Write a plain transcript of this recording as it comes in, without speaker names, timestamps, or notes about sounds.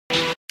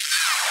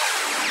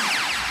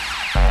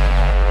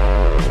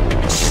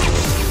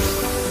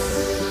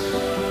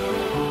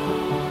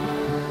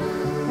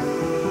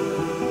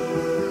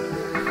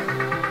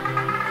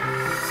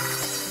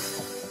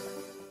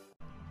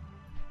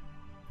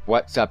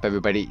What's up,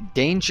 everybody?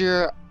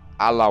 Danger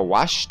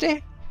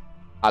Alawashte?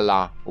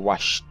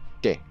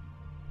 Alawashte.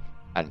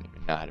 I don't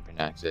even know how to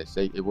pronounce this.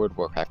 A word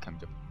Warcraft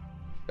comes up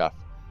with stuff.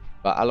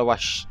 But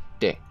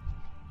Alawashte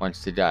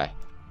wants to die.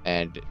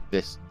 And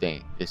this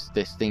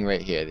thing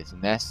right here, this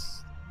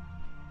nest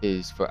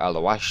is for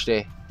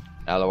Alawashte.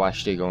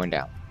 Alawashte going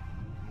down.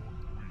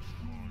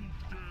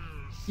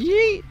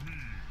 Yeet!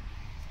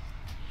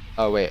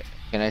 Oh wait,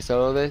 can I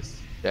solo this?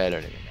 I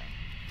don't even know.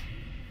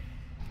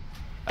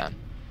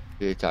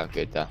 It's all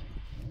good though.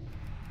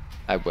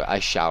 I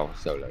shall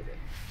solo this.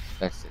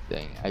 That's the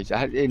thing.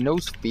 It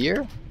knows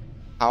fear?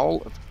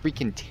 How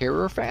freaking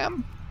terror,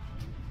 fam?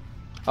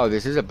 Oh,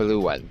 this is a blue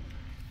one.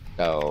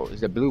 So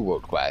it's a blue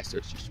world quest. So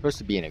you're supposed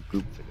to be in a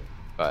group for this.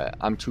 But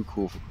I'm too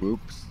cool for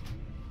groups.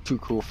 Too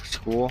cool for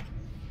school.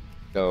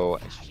 So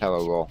it's just how I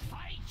roll.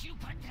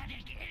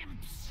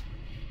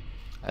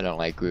 I don't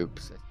like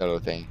groups. I solo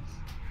things.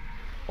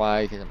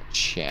 Why? Because I'm a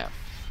champ.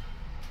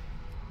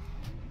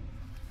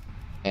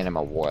 And I'm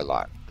a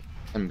warlock.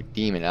 I'm a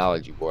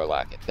demonology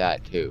warlock at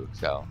that too,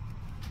 so.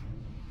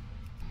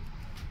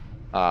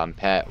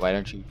 Pat, why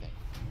don't you think?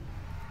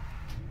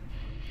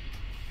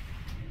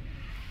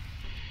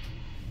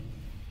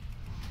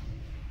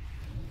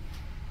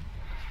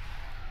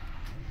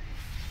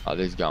 Oh,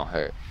 this is gonna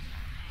hurt.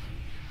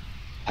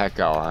 That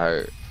gonna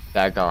hurt.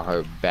 That gonna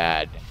hurt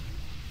bad.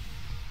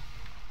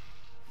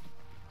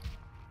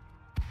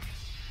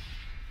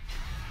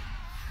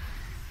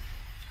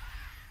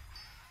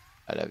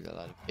 I have a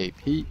lot of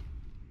AP.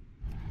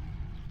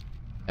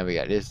 And we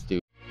got this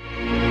dude.